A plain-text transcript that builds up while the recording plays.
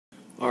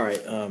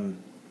Alright,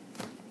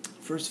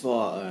 first of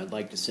all, I'd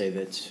like to say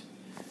that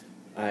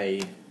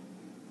I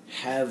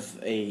have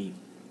a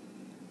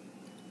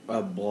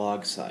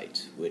blog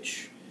site,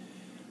 which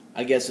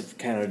I guess I've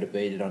kind of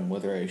debated on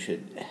whether I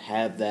should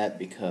have that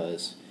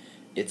because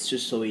it's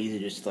just so easy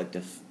just like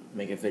to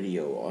make a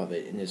video of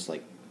it and just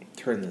like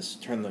turn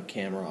the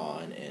camera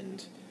on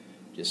and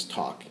just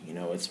talk. You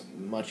know, it's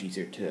much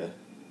easier to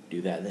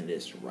do that than it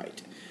is to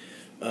write.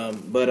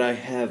 But I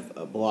have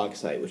a blog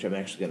site which I'm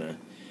actually gonna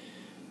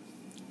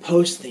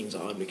post things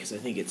on because I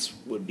think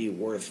would be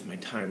worth my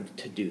time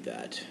to do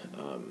that.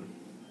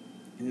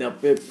 Now,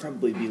 it'd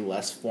probably be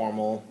less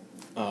formal.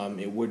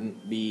 It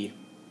wouldn't be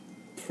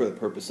for the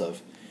purpose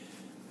of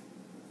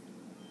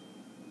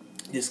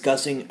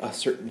discussing a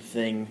certain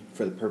thing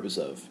for the purpose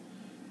of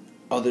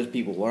other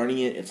people learning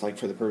it. It's like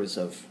for the purpose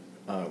of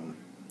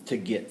to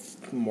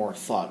get more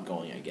thought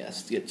going, I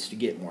guess. To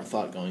get more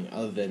thought going,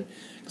 other than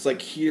because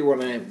like here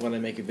when I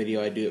make a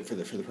video, I do it for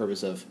the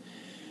purpose of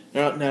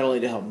not only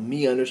to help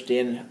me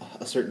understand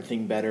a certain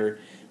thing better,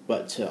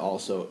 but to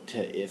also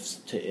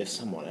if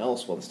someone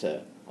else wants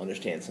to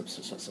understand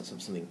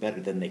something better,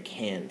 then they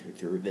can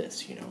through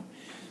this, you know.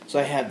 So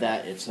I have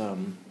that. It's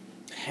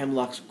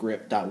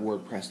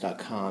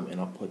hemlocksgrip.wordpress.com,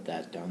 and I'll put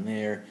that down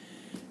there,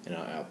 and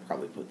I'll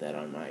probably put that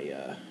on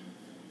my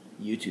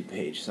YouTube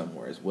page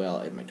somewhere as well,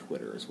 and my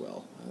Twitter as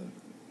well.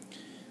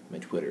 My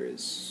Twitter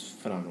is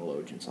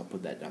phenomenologian, so I'll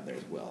put that down there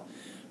as well.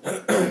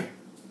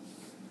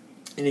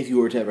 And if you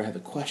were to ever have a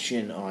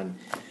question on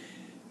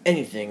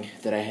anything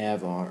that I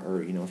have on,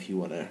 or you know, if you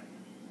want to,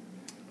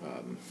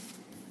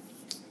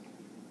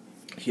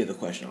 if you have a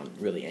question on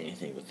really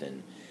anything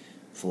within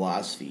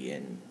philosophy,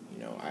 and you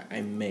know, I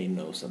may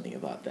know something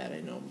about that. I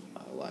know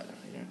a lot.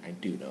 You know, I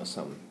do know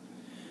some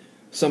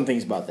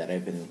things about that.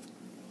 I've been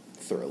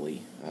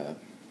thoroughly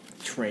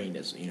trained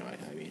as, you know.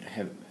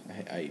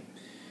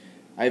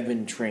 I've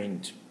been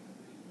trained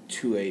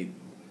to a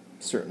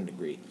certain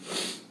degree.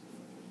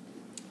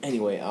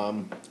 Anyway,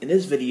 in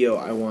this video,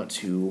 I want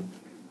to.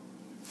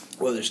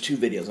 Well, there's two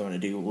videos I want to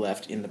do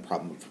left in the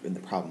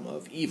problem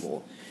of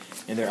evil,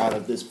 and they're out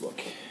of this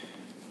book,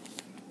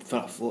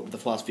 The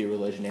Philosophy of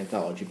Religion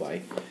Anthology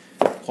by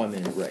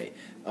Plantinga and Ray.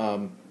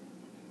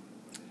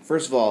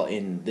 First of all,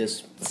 in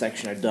this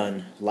section, I've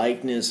done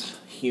Leibniz,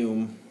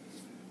 Hume.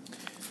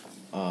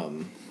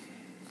 I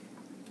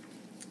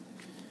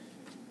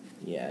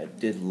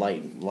did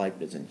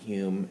Leibniz and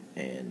Hume,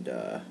 and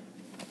I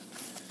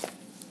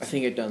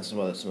think I've done some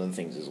other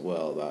things as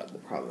well about the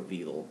problem of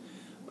evil,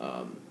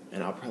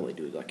 and I'll probably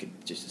do like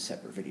just a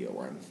separate video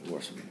where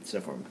some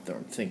stuff I'm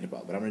thinking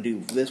about. But I'm going to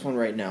do this one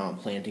right now on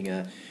Plantinga,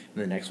 and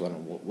the next one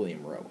on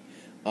William Rowe.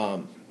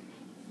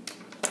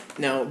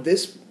 Now,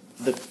 the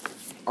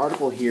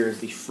article here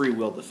is the free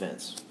will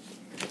defense.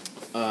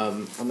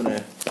 I'm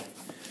not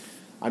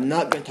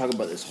going to talk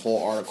about this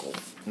whole article,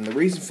 and the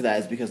reason for that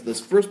is because this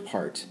first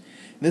part,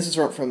 and this is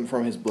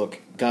from his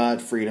book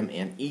God, Freedom,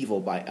 and Evil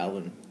by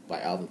Alvin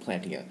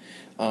Plantinga.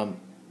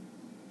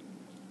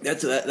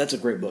 That's a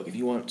great book. If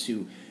you want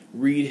to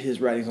read his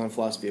writings on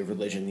philosophy of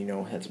religion, you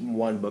know, that's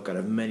one book out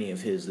of many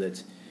of his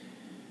that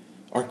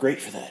are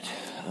great for that.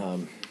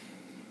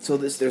 So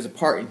there's a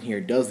part in here,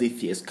 does the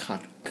theist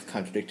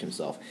contradict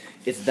himself?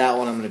 It's that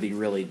one I'm going to be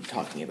really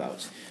talking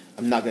about.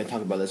 I'm not going to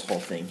talk about this whole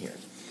thing here.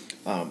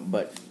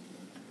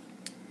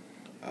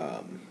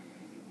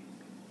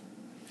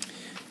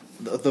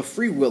 The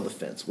free will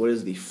defense. What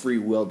is the free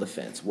will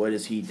defense? What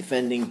is he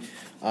defending?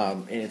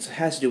 And it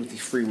has to do with the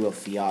free will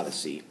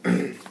theodicy.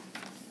 In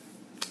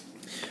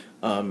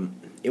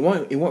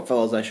what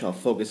follows, I shall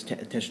focus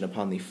attention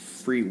upon the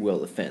free will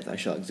defense. I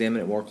shall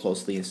examine it more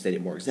closely and state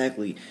it more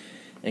exactly,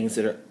 and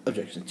consider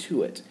objections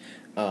to it.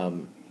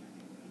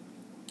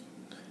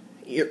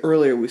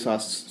 Earlier, we saw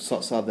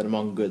that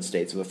among good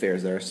states of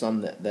affairs, there are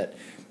some that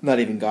not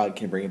even God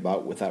can bring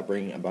about without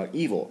bringing about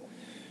evil.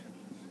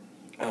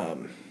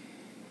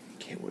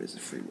 Okay, what is the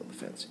free will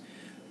defense?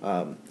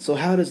 So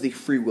how does the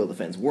free will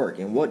defense work,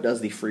 and what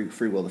does the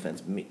free will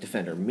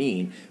defender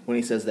mean when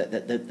he says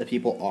that the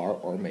people are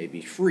or may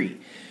be free?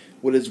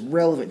 What is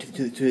relevant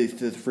to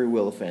the free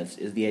will defense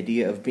is the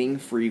idea of being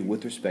free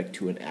with respect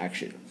to an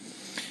action.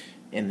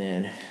 And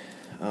then,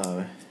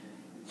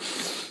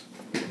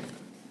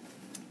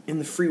 in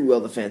the free will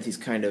defense, he's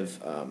kind of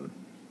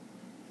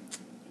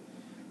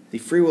the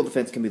free will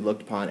defense can be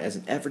looked upon as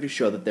an effort to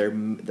show that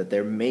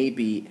there may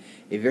be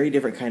a very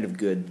different kind of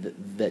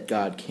good that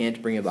God can't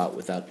bring about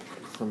without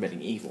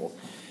permitting evil.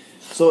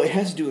 So it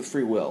has to do with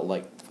free will.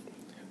 Like,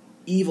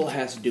 evil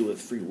has to do with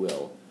free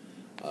will.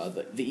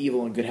 The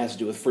evil and good has to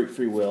do with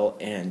free will,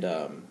 and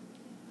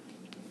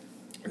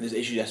there's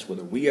issues as to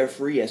whether we are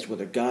free, as to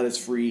whether God is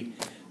free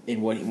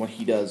in what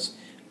he does.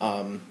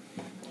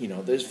 You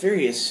know, there's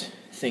various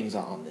things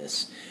on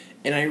this,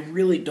 and I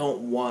really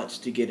don't want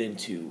to get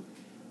into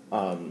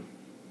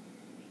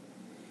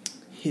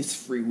his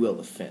free will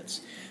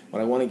defense.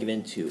 What I want to get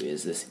into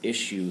is this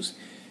issues,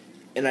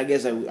 and I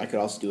guess I could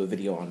also do a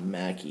video on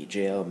Mackie,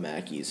 J.L.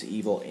 Mackie's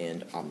evil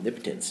and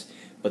omnipotence.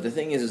 But the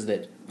thing is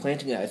that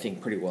Plantinga, I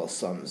think, pretty well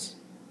sums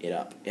it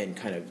up and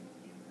kind of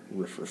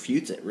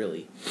refutes it,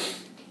 really.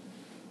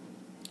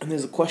 And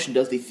there's a question,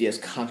 does the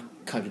theist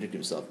contradict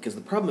himself? Because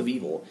the problem of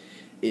evil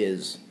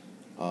is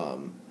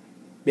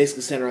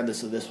basically centered around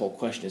this whole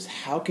question is,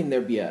 how can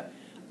there be a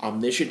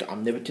omniscient,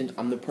 omnipotent,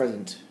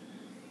 omnipresent,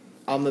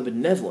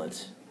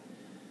 omnibenevolent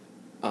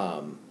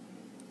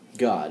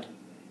God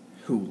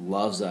who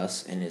loves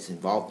us and is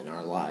involved in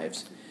our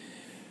lives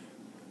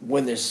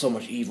when there's so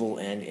much evil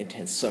and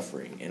intense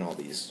suffering and all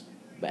these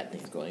bad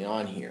things going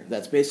on here?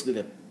 That's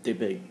basically the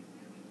big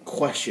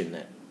question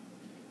that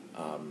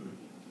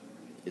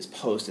is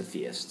posed to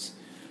theists,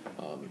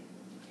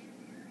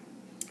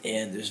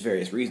 and there's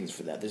various reasons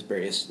for that. There's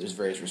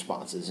various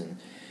responses, and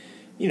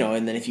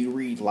and then if you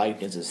read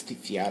Leibniz's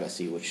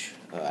theodicy, which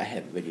I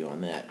have a video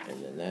on that,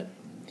 and then that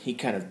he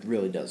kind of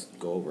really does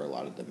go over a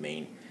lot of the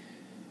main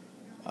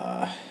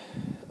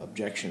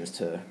objections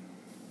to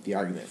the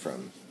argument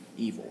from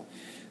evil.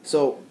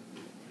 So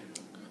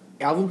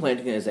Alvin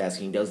Plantinga is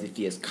asking, does the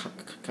theist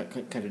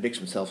contradict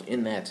himself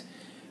in that?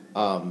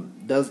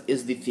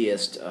 Is the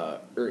theist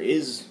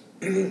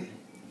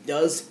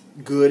does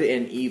good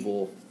and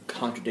evil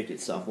contradict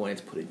itself when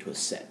it's put into a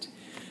set?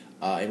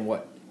 And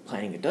what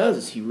Plantinga does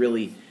is he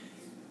really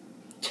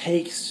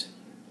takes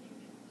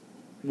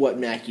what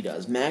Mackie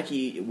does.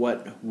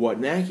 What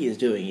Mackie is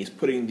doing is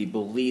putting the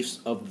beliefs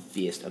of the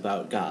theist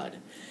about God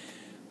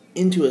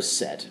into a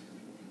set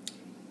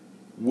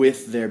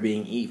with there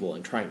being evil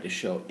and trying to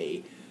show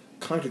a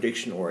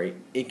contradiction or a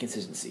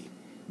inconsistency,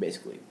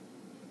 basically.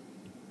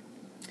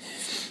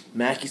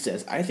 Mackie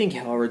says, I think,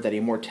 however, that a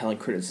more telling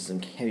criticism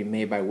can be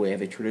made by way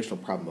of a traditional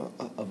problem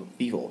of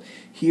evil.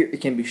 Here it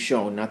can be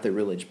shown not that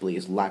religious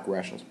beliefs lack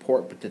rational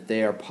support, but that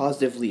they are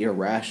positively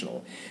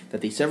irrational,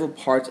 that the several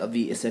parts of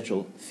the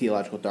essential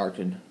theological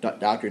doctrine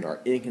are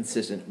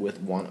inconsistent with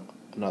one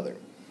another.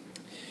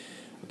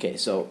 Okay,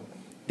 so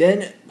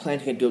then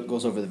Plantinga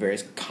goes over the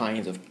various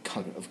kinds of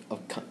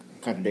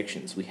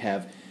contradictions. We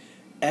have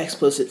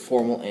explicit,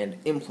 formal, and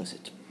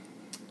implicit.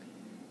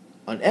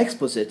 An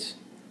explicit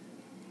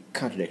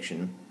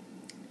contradiction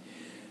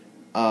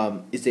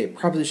is a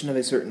proposition of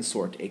a certain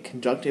sort, a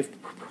conjunctive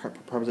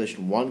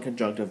proposition, one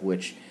conjunctive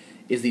which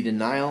is the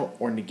denial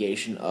or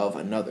negation of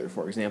another.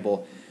 For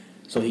example,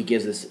 so he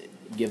gives this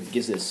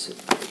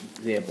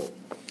example: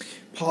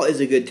 Paul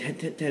is a good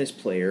tennis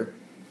player.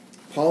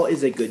 Paul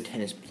is a good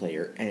tennis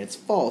player, and it's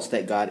false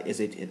that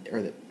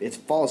it's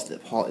false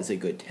that Paul is a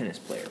good tennis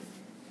player.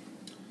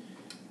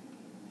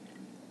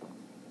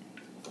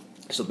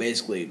 So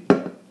basically,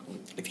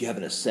 if you have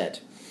in a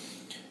set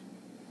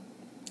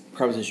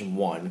proposition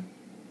 1,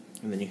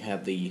 and then you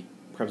have the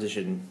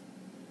proposition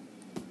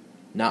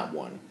not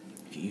 1.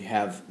 If you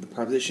have the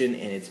proposition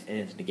and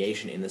its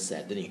negation in the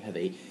set, then you have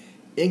a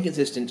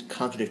inconsistent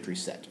contradictory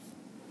set,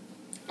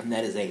 and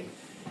that is a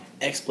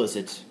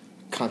explicit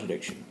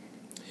contradiction.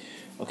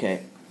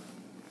 Okay,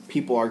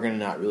 people are going to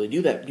not really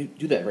do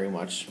that very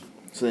much.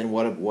 So then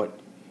what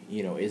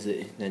is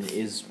it?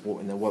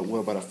 Then what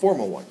about a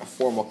formal one? A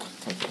formal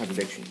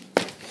contradiction.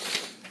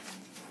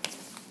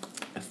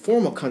 A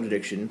formal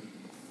contradiction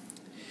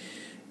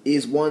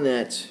is one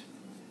that,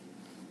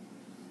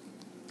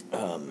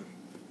 that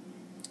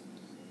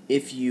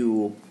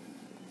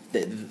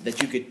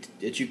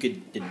you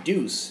could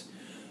deduce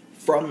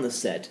from the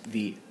set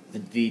the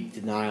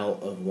denial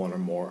of one or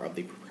more of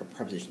the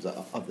propositions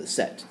of the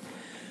set.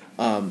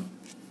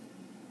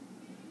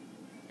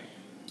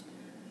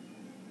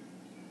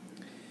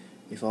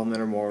 If all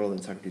men are mortal,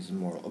 then Socrates is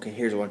mortal. Okay,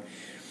 here's one.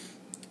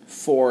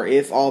 For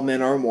if all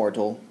men are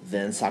mortal,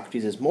 then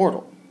Socrates is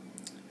mortal.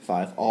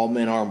 5. All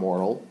men are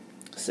mortal.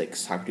 6.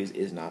 Socrates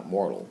is not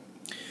mortal.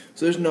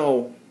 So there's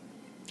no,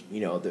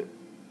 the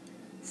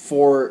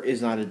 4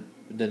 is not a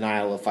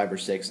denial of 5 or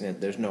 6, and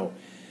there's no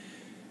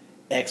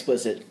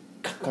explicit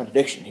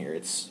contradiction here.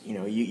 It's,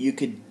 you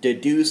could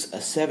deduce a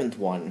 7th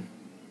one.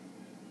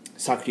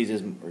 Socrates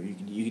is, or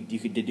you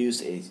could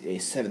deduce a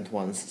 7th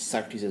one.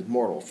 Socrates is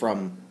mortal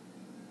from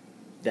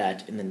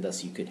that, and then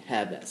thus you could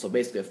have that. So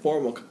basically, a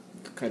formal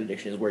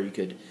contradiction is where you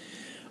could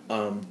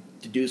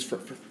deduce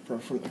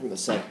from the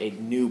set a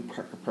new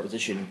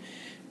proposition,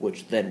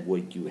 which then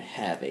you would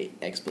have a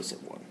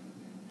explicit one.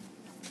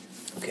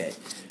 Okay,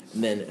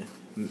 and then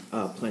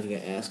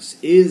Plantinga asks,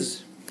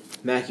 is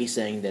Mackie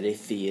saying that a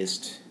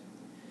theist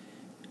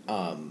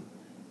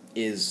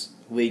is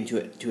leading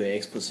to an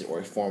explicit or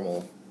a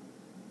formal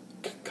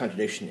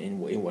contradiction in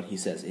what he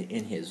says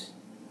in his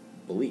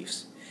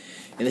beliefs?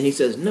 And then he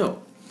says,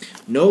 no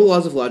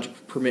laws of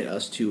logic permit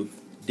us to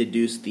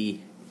deduce the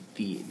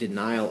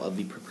denial of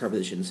the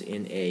propositions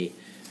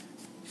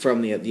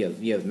from the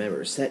other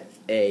members. Set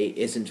A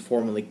isn't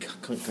formally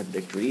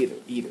contradictory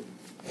either.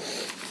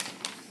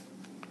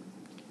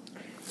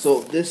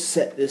 So this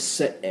set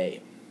A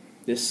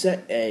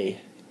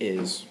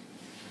is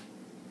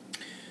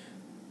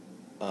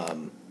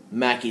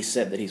Mackie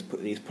said that he's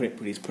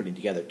putting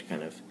together to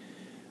kind of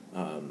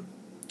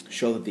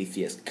show that the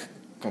theist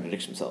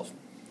contradicts himself.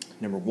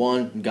 Number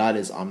 1, God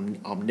is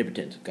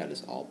omnipotent. God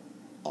is all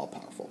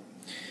powerful.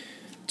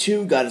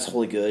 2, God is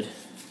wholly good.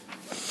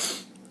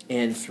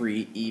 And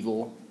 3,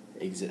 evil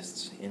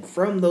exists. And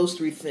from those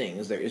three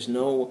things, there is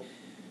no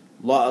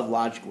law of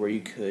logic where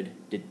you could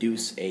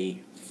deduce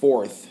a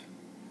fourth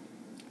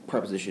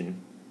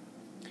proposition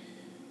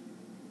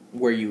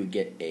where you would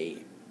get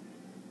a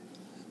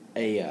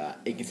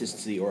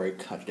inconsistency or a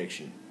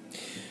contradiction.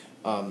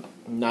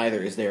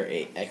 Neither is there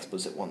a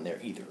explicit one there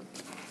either.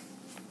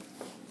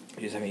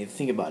 Because, I mean,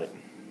 think about it.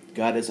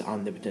 God is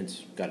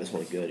omnipotent, God is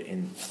wholly good,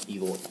 and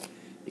evil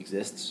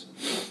exists.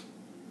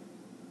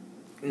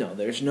 No,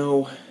 there's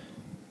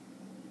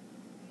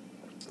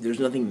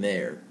nothing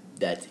there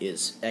that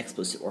is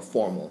explicit or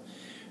formal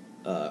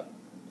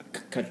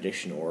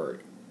contradiction or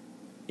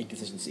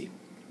inconsistency.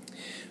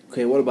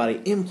 Okay, what about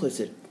an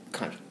implicit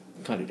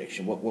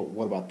contradiction?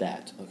 What about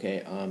that?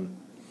 Okay, an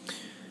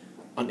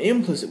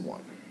implicit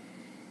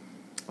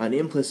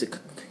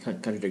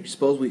contradiction.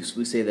 Suppose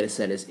we say that a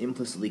set is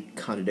implicitly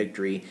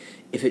contradictory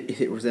if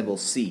it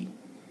resembles C.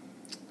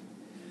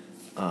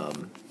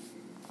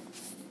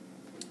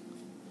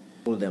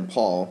 Older than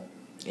Paul,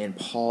 and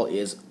Paul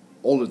is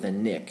older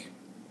than Nick,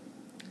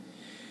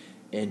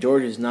 and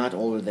George is not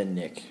older than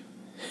Nick.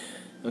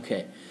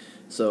 Okay,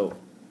 so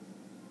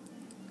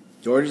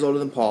George is older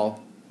than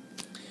Paul.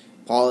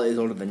 Paul is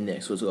older than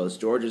Nick. So it goes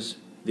George is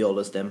the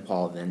oldest, then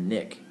Paul, then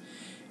Nick,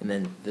 and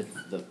then the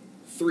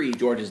three.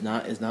 George is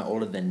not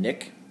older than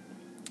Nick.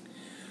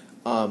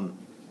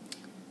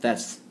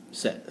 That's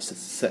set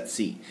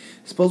C.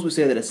 Suppose we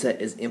say that a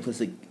set is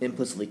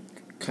implicitly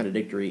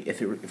contradictory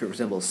if it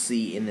resembles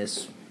C in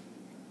this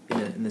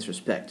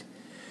respect.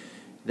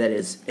 That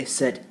is, a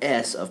set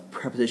S of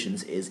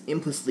prepositions is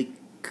implicitly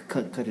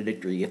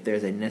contradictory if there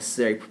is a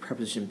necessary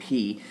preposition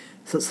P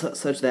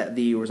such that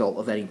the result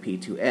of adding P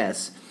to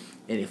S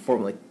is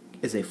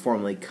a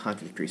formally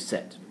contradictory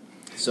set.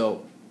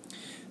 So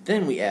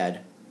then we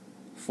add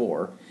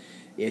 4.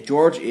 If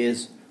George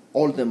is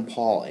older than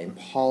Paul and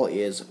Paul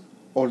is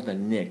older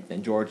than Nick,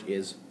 then George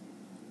is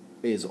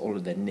older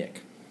than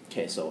Nick.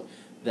 Okay, so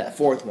that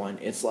fourth one,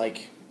 it's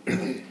like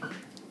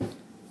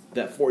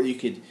that fourth you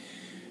could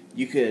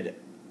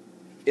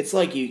it's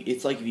like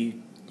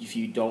if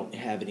you don't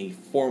have a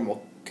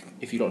formal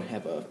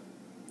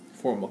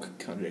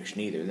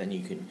contradiction either, then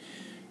you can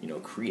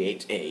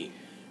create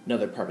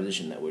another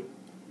proposition that would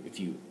if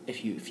you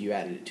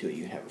added it to it,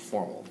 you'd have a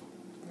formal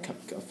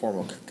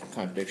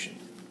contradiction.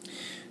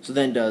 So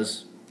then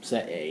does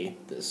set A,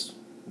 this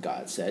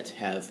God set,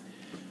 have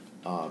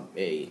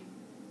a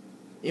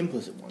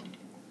implicit one?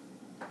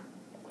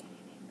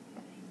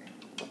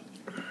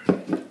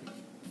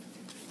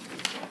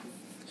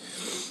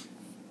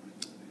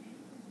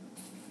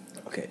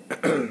 Okay.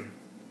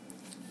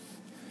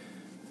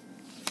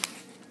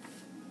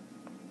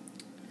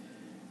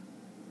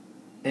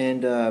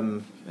 And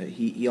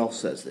he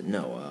also says that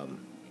no,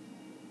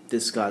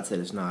 this God set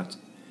is not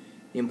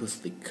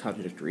implicitly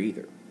contradictory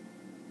either.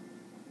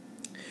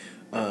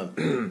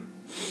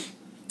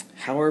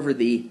 However,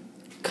 the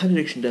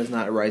contradiction does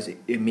not arise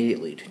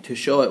immediately. To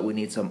show it, we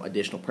need some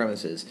additional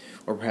premises,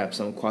 or perhaps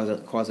some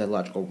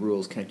quasi-logical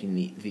rules connecting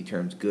the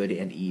terms good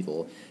and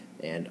evil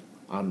and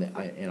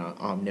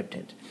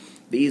omnipotent.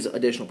 These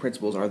additional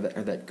principles are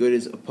that good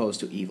is opposed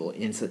to evil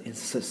in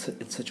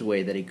such a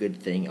way that a good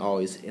thing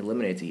always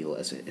eliminates evil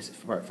as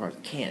far as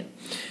it can,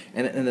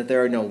 and that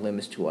there are no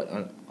limits to what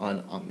an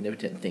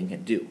omnipotent thing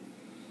can do.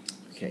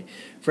 Okay.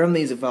 From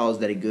these it follows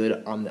that a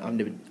good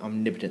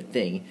omnipotent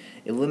thing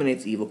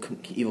eliminates evil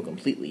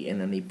completely, and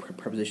then the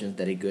prepositions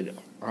that a good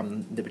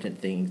omnipotent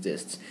thing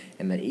exists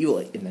and that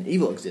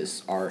evil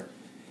exists are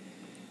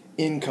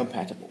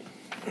incompatible.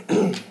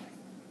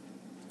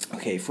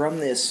 Okay, from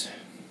this,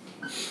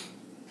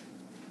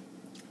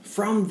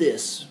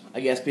 I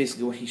guess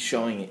basically what he's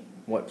showing,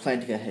 what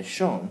Plantinga has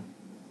shown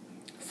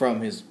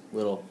from Mackie's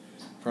little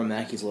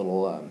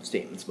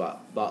statements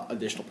about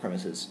additional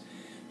premises,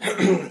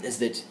 is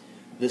that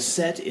the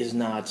set is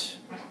not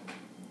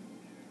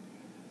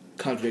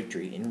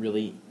contradictory in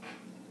really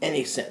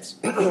any sense.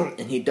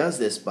 And he does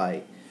this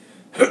by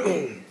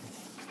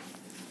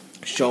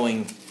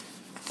showing,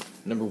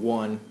 number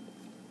one,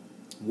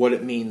 what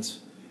it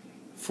means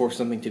for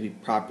something to be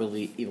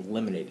properly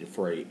eliminated,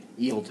 for a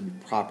evil to be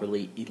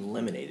properly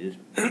eliminated,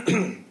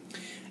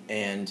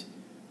 and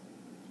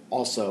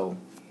also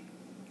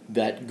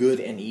that good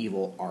and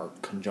evil are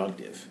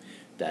conjunctive,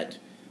 that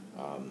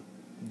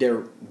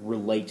they're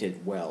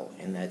related well,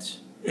 and that's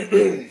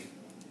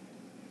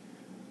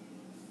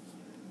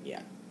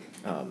yeah.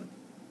 And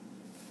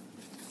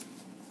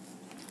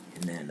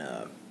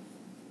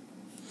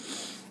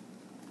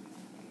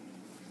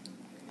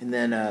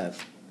then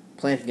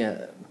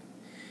Plantinga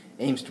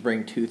aims to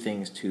bring two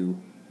things to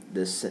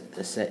this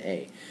set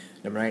A.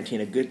 Number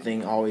 19, a good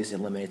thing always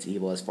eliminates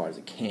evil as far as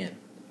it can.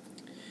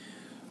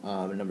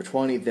 Number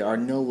 20, there are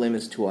no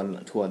limits to what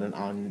an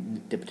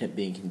omnipotent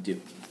being can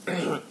do.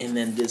 And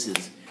then this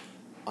is,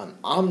 an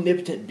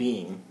omnipotent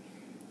being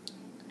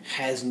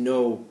has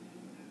no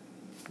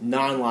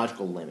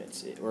non-logical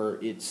limits,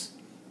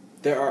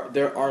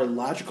 there are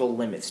logical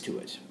limits to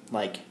it.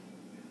 Like,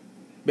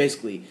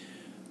 basically,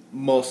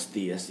 most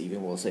theists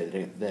even will say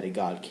that a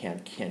god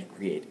can't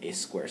create a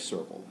square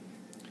circle.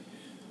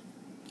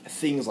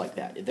 things like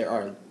that. There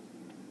are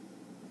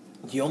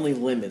the only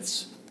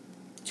limits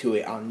to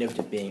an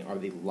omnipotent being are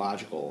the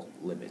logical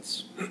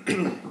limits.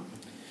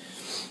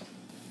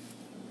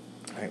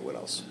 Alright, what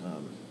else?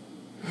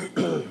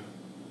 And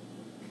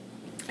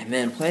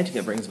then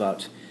Plantinga brings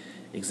about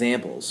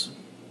examples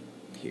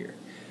here.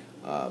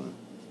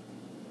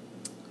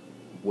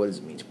 What does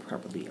it mean to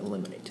properly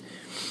eliminate?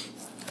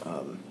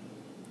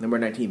 Number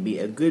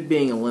 19b, a good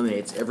being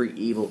eliminates every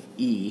evil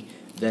E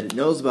that it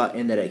knows about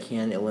and that it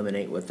can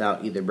eliminate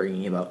without either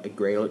bringing about a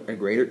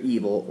greater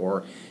evil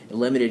or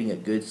eliminating a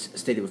good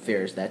state of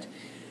affairs that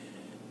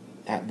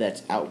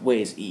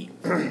outweighs E.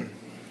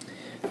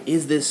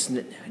 Is this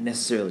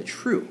necessarily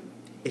true?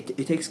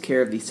 It takes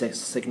care of the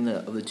second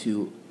of the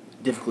two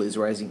difficulties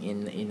arising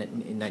in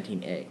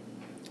 19a.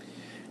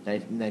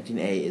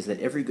 19a is that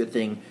every good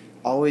thing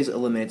always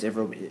eliminates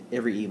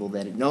every evil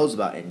that it knows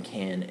about and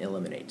can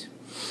eliminate.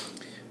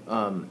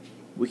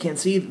 We can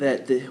see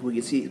that we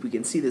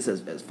can see this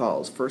as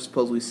follows. First,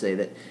 suppose we say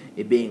that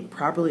a being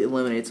properly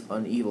eliminates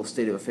an evil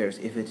state of affairs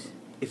if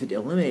it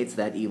eliminates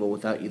that evil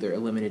without either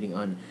eliminating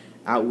an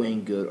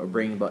outweighing good or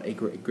bringing about a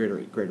greater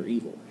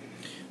evil.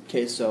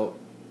 Okay, so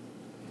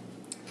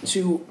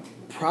to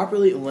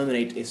properly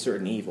eliminate a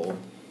certain evil,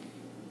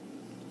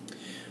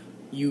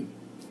 you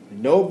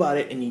know about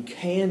it and you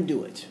can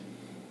do it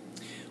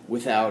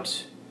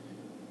without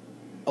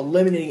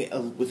eliminating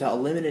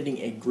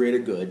a greater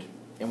good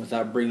and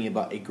without bringing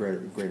about a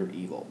greater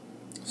evil.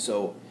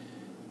 So,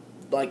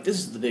 like, this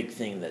is the big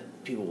thing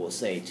that people will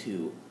say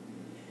to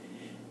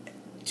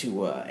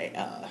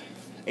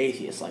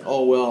atheists, like,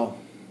 oh well,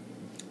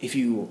 if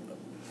you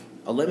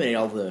eliminate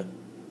all the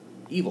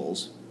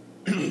evils,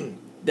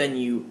 then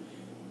you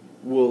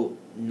will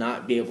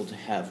not be able to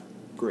have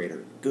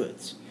greater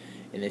goods,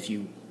 and if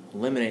you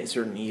eliminate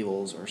certain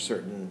evils or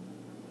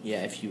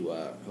if you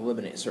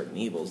eliminate certain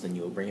evils, then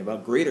you will bring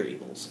about greater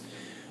evils.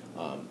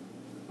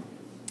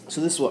 So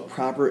this is what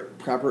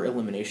proper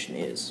elimination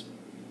is.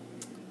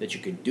 That you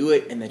can do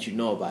it and that you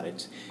know about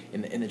it,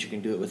 and that you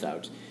can do it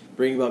without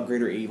bringing about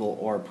greater evil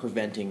or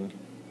preventing,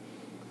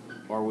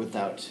 or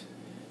without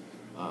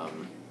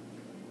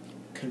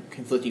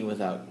conflicting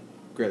without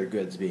greater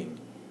goods being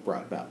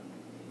brought about.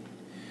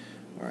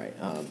 All right.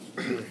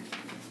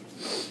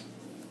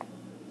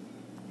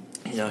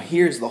 Now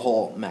here's the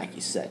whole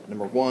Mackie set.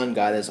 Number 1,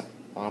 God is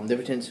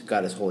omnipotent,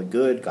 God is wholly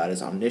good, God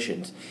is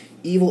omniscient.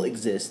 Evil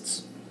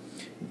exists.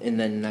 And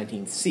then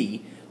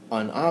 19c,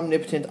 an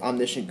omnipotent,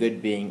 omniscient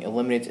good being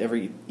eliminates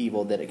every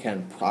evil that it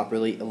can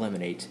properly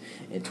eliminate.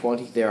 And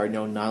 20, there are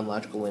no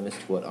non-logical limits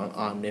to what an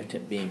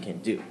omnipotent being can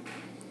do.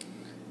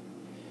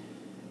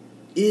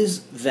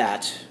 Is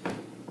that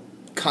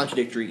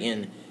contradictory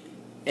in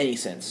any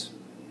sense?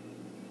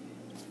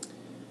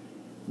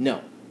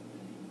 No.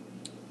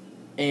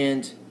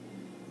 And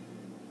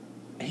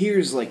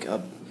here's like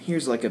a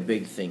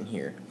big thing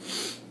here.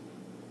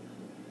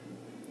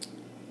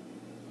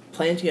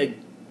 Plantinga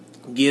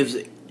gives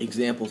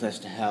examples as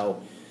to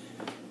how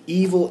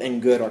evil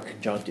and good are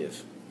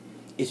conjunctive.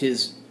 It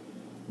is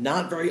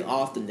not very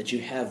often that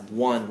you have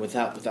one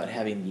without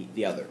having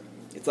the other.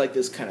 It's like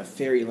this kind of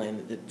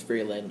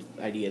fairyland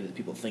idea that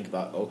people think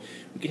about. Oh,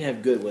 we can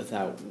have good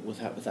without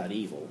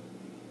evil,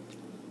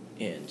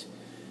 and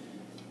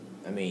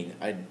I mean,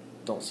 I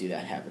don't see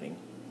that happening.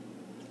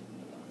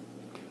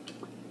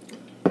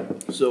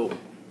 So,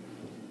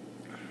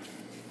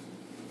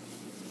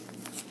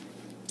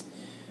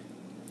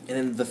 and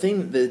then the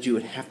thing that you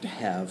would have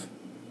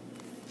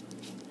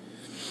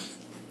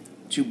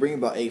to bring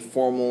about a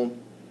formal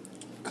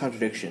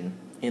contradiction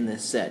in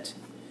this set,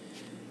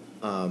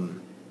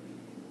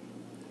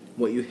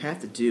 what you have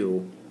to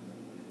do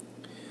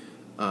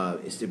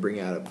is to bring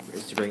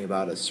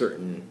about a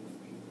certain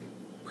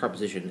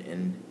proposition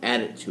and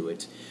add it to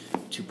it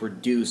to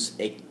produce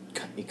a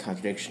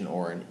contradiction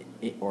or an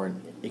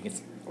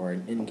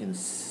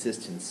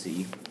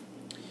inconsistency.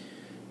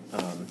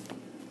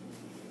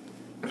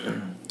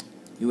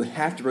 You would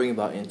have to bring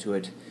about into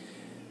it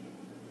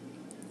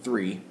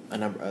 3,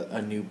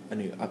 a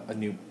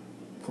new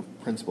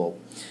principle.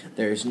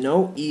 There is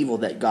no evil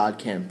that God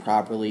can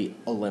properly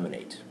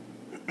eliminate.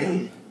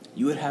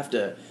 You would have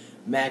to,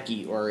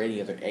 Mackie or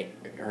any other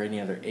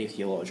a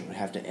theologian would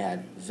have to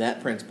add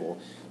that principle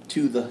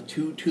to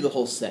the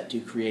whole set to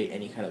create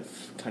any kind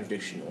of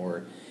contradiction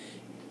or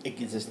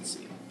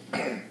inconsistency.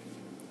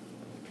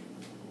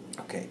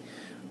 Okay,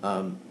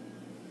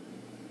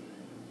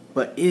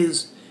 but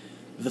is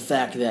the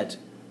fact that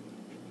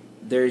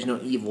there is no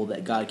evil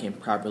that God can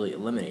properly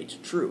eliminate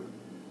true?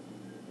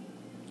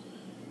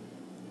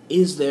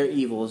 Is there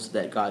evils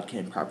that God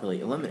can properly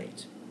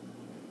eliminate?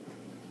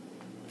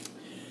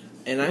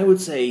 And I would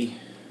say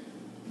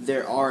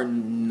there are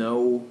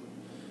no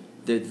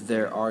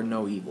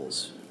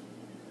evils.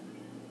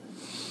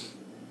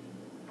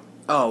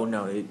 Oh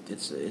no,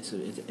 it's a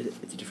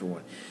different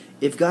one.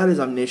 If God is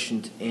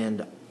omniscient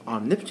and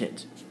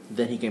omnipotent,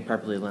 then He can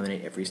properly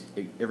eliminate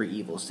every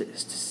evil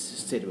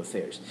state of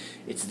affairs.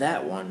 It's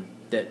that one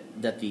that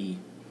the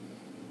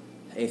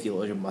a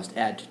theologian must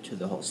add to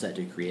the whole set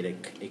to create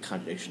a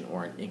contradiction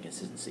or an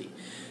inconsistency.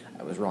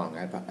 I was wrong.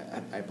 I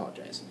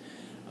apologize.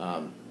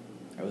 I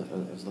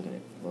was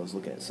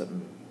looking at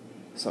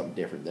something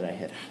different that I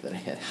had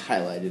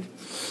highlighted.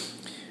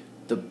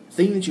 The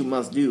thing that you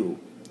must do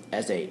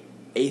as a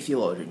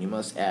theologian, you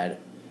must add,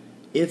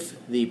 if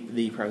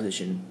the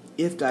proposition,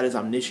 if God is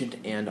omniscient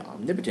and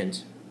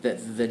omnipotent,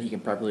 then he can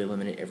properly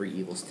eliminate every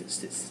evil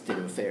state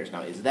of affairs.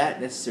 Now, is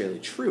that necessarily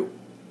true?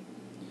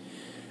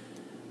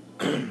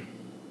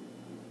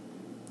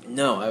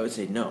 No, I would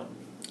say no.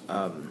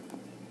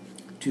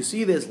 To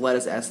see this, let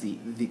us ask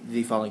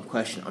the following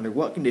question. Under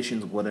what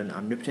conditions would an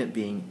omnipotent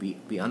being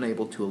be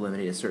unable to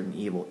eliminate a certain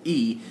evil,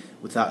 E,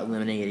 without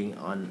eliminating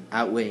on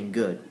outweighing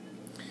good?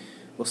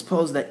 Well,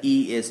 suppose that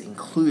E is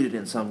included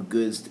in some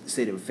good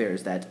state of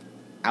affairs that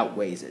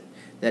outweighs it.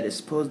 That is,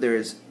 suppose there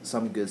is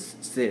some good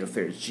state of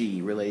affairs,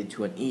 G, related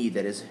to an E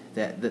that it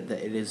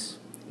is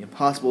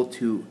impossible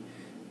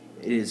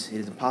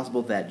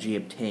that G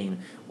obtain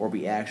or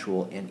be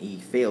actual and E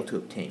fail to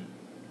obtain.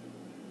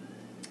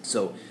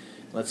 So,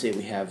 let's say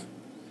we have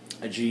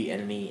a G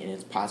and an E, and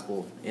it's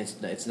possible.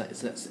 It's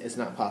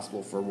not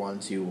possible for one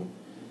to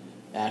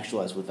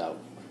actualize without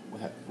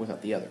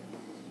the other.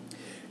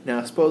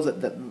 Now, suppose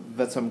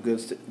that some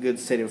good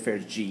state of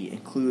affairs, G,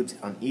 includes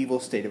an evil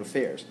state of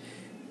affairs,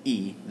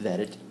 E, that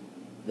it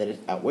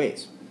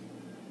outweighs.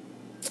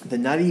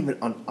 Then not even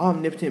an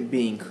omnipotent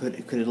being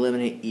could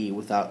eliminate E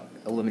without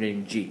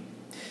eliminating G.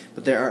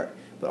 But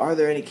are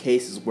there any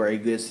cases where a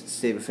good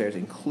state of affairs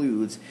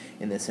includes,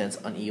 in this sense,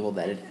 an evil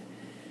that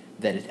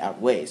it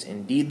outweighs?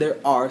 Indeed, there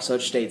are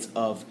such states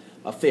of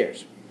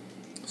affairs.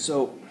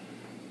 So,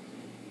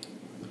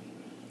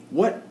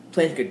 what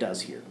Plantinga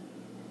does here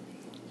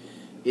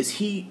is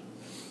he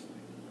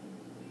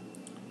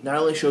not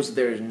only shows that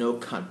there is no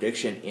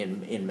contradiction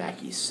in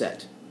Mackie's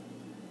set,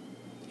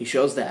 he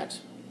shows that,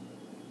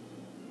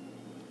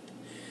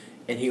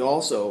 and he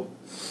also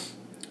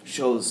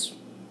shows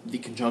the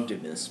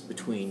conjunctiveness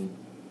between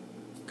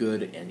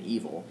good and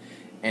evil,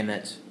 and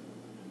that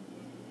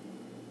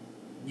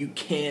you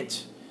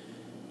can't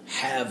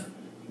have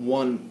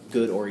one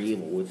good or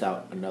evil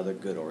without another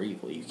good or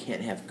evil. You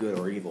can't have good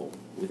or evil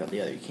without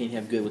the other. You can't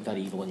have good without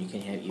evil, and you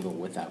can't have evil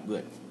without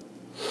good.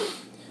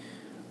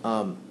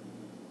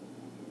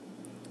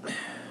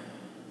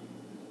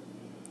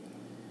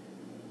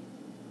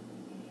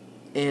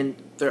 And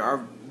there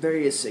are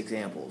various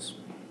examples.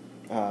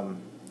 To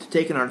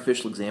take an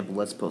artificial example,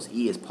 let's suppose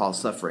E is Paul's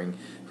suffering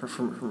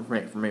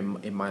from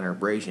a minor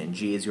abrasion, and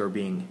G is your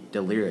being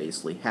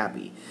deliriously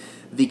happy.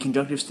 The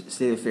conjunctive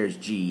state of affairs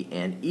G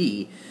and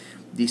E,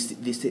 the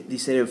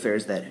state of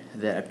affairs that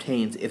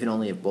obtains if and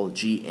only if both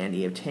G and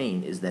E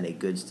obtain, is then a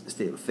good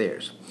state of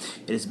affairs.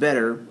 It is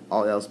better,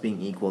 all else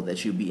being equal,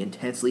 that you be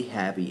intensely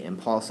happy and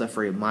Paul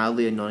suffer a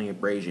mildly annoying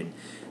abrasion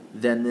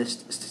than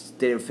this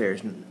state of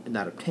affairs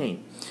not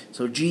obtain.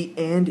 So G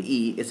and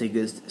E is a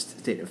good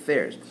state of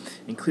affairs,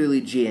 and clearly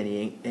G and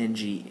E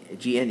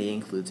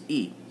includes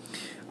E.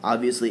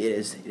 Obviously, it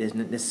is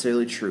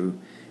necessarily true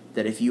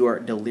that if you are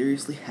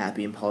deliriously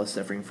happy and Paul is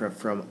suffering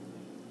from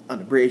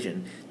an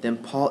abrasion, then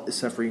Paul is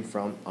suffering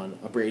from an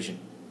abrasion.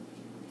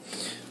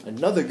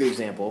 Another good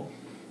example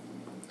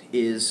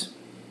is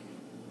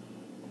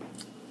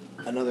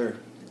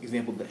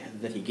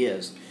that he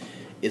gives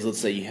is, let's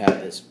say you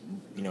have this,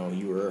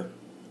 you were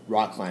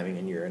rock climbing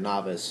and you're a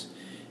novice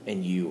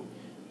and you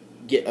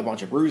get a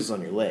bunch of bruises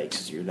on your legs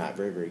because you're not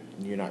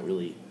you're not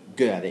really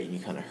good at it, and you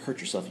kind of hurt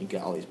yourself and you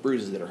get all these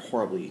bruises that are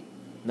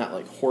not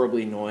like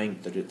horribly annoying,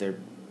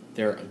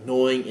 they're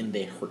annoying and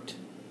they hurt.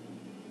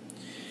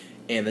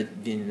 And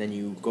then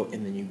you go to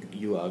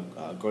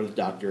the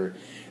doctor.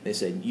 And they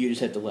said you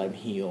just have to let him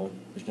heal.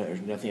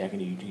 There's nothing I can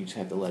do. You just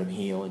have to let him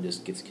heal and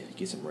just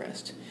get some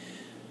rest.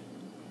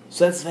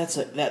 So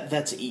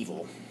that's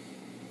evil,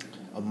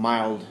 a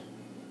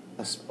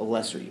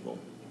lesser evil.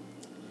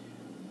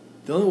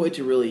 The only way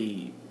to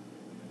really,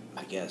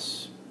 I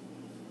guess,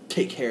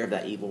 take care of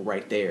that evil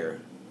right there,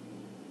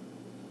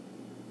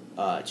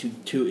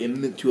 to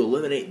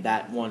eliminate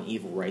that one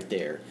evil right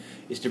there,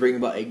 is to bring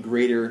about a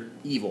greater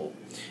evil.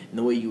 And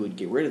the way you would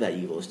get rid of that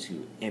evil is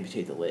to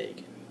amputate the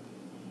leg.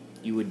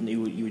 You would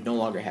no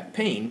longer have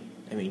pain.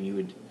 I mean, you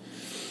would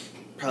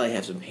probably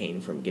have some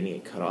pain from getting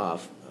it cut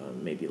off,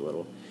 maybe a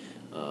little,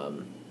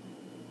 and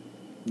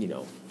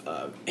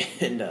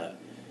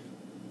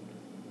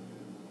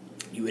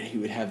you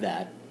would have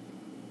that,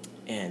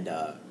 and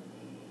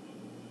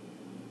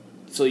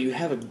so you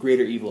have a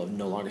greater evil of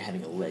no longer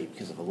having a leg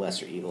because of a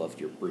lesser evil of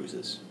your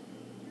bruises.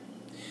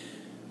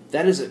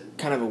 That is a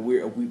kind of a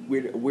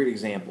weird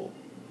example,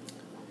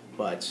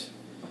 but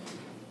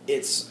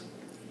it's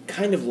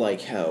kind of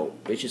like how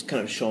it's just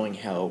kind of showing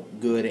how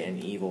good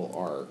and evil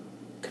are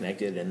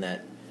connected, and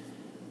that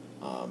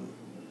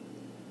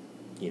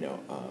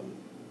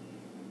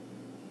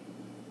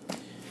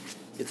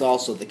it's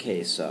also the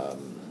case. Let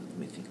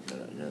me think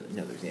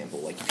another example.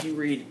 Like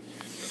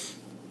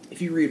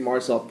if you read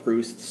Marcel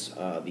Proust's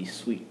The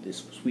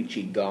Sweet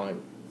Cheek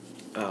Gone,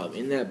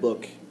 in that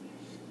book,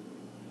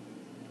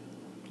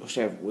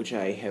 which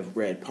I have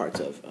read parts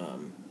of.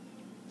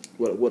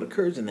 What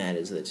occurs in that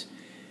is that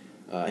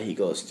he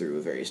goes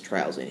through various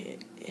trials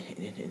in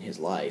his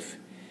life,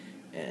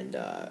 and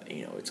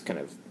it's kind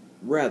of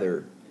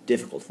rather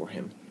difficult for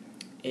him,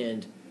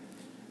 and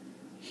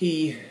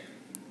he,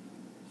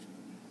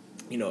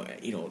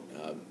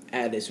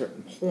 at a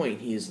certain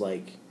point, he's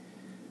like,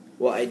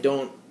 well, I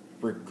don't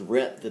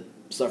regret the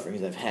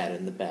sufferings I've had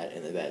and the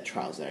bad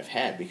trials that I've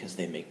had because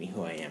they make me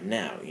who I am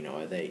now.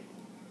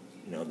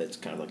 That's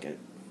kind of like a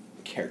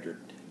character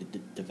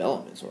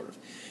development, sort of.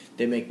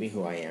 They make me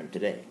who I am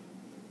today.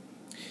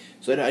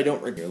 So I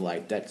don't regret your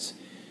life. That's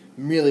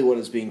really what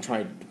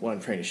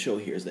I'm trying to show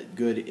here is that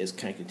good is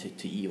connected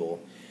to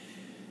evil,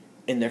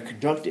 and they're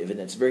conjunctive, and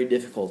it's very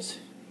difficult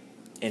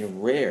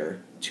and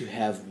rare to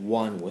have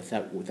one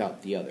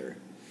without the other.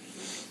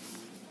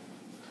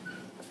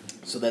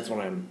 So that's what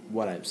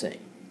I'm saying.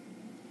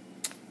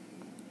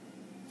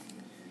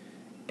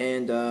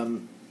 And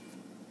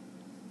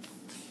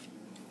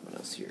what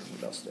else here?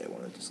 What else did I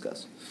want to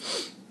discuss?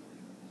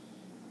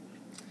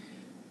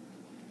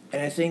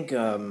 And I think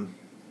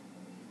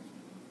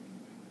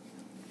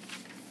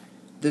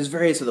there's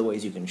various other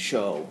ways you can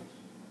show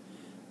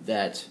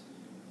that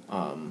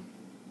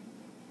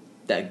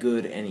that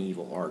good and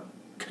evil are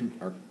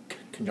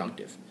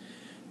conjunctive.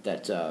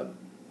 That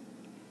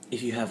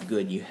if you have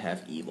good, you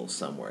have evil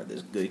somewhere.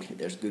 There's good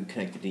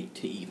connected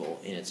to evil,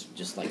 and it's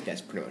just like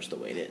that's pretty much the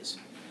way it is.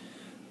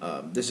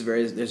 There's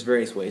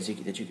various ways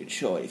that you can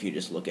show it. If you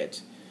just look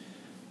at,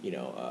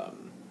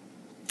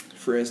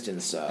 for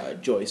instance,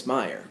 Joyce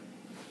Meyer,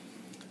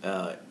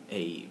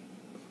 a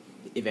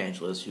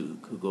evangelist who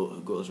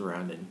goes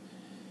around and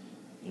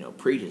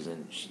preaches,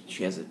 and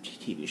she has a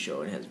TV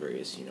show and has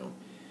various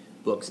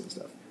books and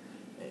stuff,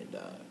 and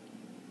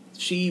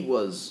she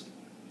was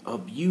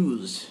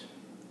abused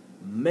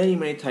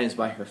many times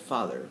by her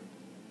father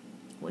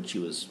when she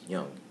was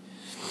young,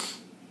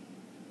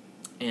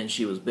 and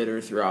she was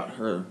bitter throughout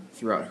her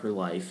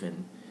life,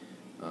 and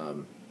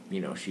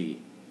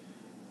she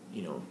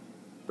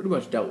pretty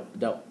much dealt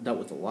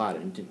with a lot,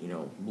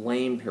 and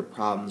blamed her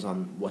problems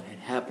on what had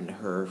happened to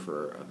her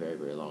for a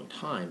very long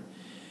time.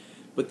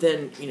 But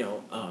then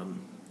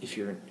if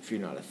you're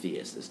not a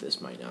theist, this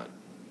might not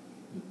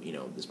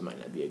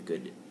be a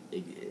good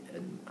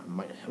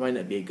might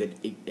not be a good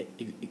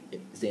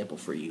example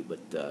for you. But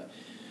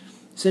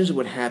essentially,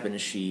 what happened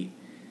is she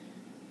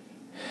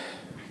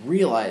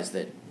realized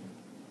that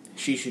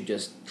she should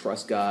just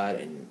trust God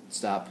and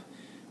stop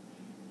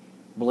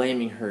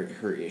blaming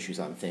her issues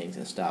on things,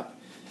 and stop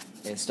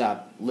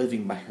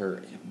living by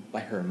her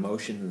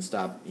emotions, and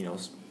stop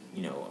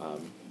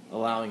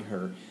allowing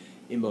her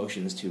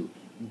emotions to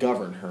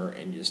govern her,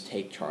 and just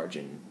take charge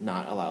and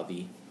not allow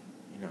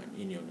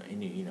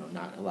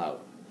not allow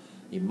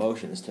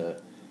emotions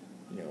to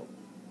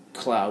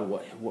cloud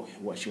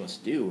what she wants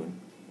to do. And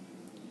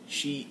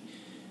she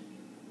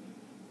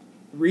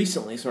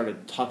recently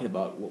started talking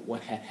about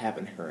what had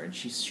happened to her, and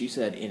she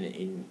said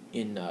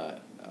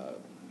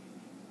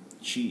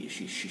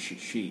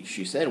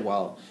she said,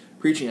 while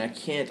preaching, I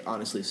can't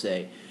honestly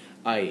say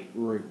I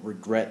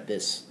regret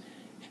this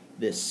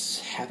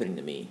happening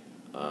to me,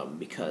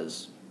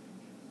 because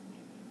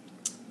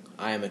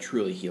I am a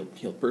truly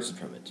healed person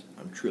from it.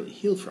 I'm truly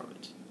healed from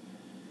it,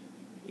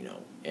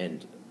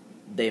 and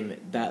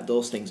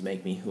those things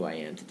make me who I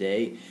am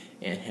today,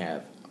 and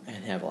have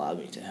allowed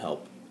me to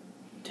help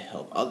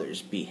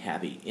others be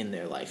happy in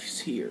their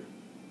lives here.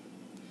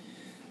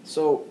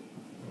 So,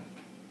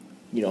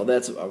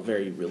 that's a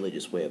very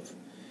religious way of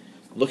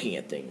looking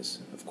at things,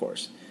 of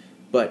course.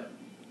 But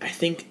I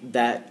think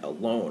that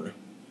alone,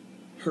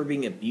 her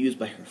being abused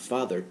by her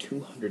father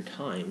 200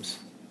 times,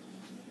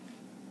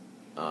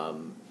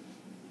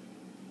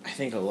 I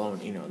think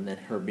alone, and then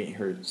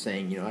her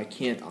saying, I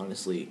can't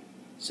honestly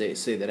say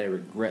that I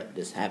regret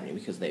this happening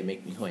because they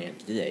make me who I am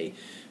today,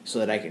 so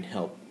that I can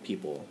help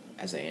people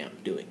as I am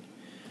doing.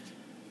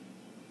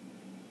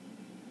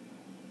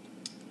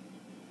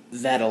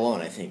 That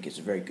alone, I think, is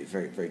a very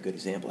good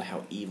example of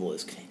how evil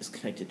is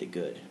connected to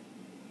good.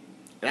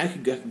 And I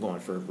could go on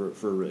for a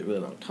really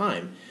long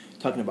time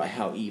talking about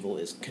how evil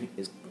is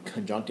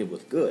conjunctive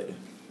with good.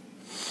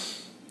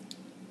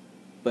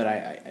 But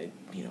I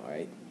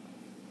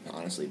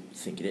honestly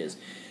think it is,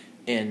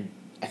 and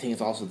I think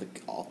it's also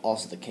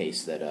the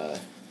case that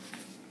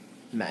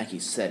Mackie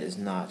said is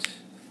not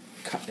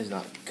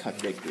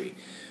contradictory.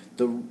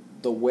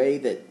 The way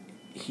that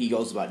he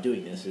goes about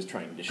doing this is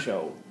trying to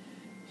show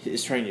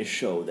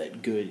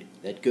that good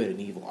and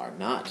evil are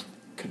not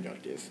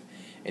conjunctive,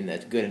 and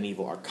that good and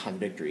evil are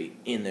contradictory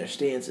in their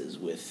stances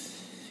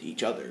with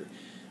each other,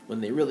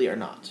 when they really are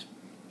not.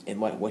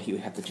 And what he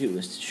would have to do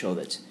is to show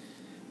that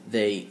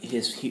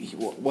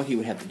what he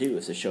would have to do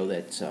is to show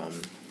that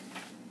an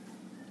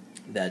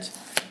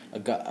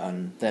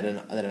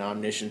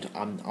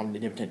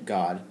omnipotent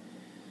God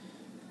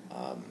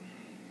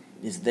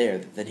is there,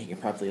 that he can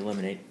properly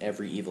eliminate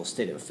every evil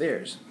state of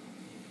affairs.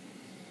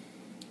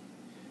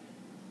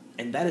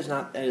 And that is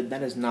not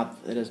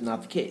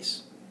the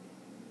case.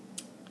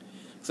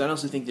 Because I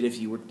honestly think that if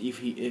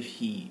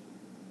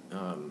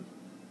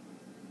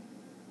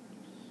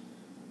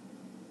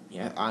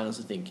yeah, I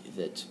honestly think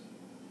that,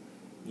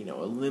 you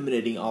know,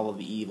 eliminating all of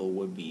the evil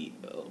would be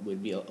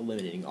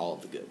eliminating all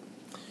of the good.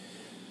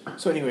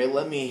 So anyway,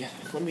 let me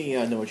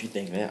know what you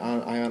think.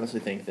 I honestly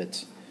think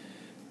that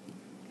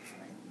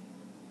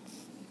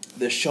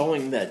the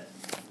showing that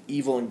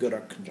evil and good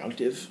are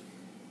conjunctive,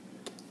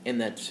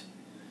 and that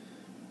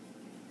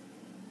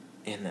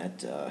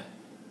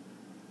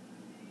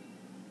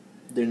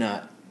they're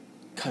not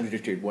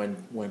contradictory when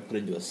put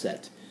into a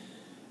set,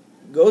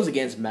 goes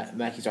against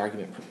Mackie's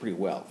argument pretty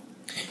well.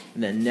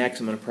 And then next,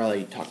 I'm going to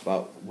probably talk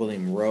about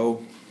William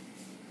Rowe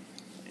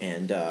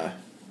and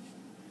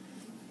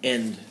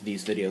end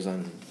these videos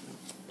on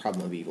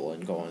problem of evil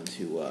and go on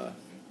to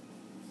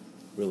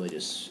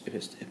religious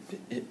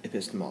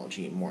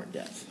epistemology more in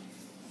depth.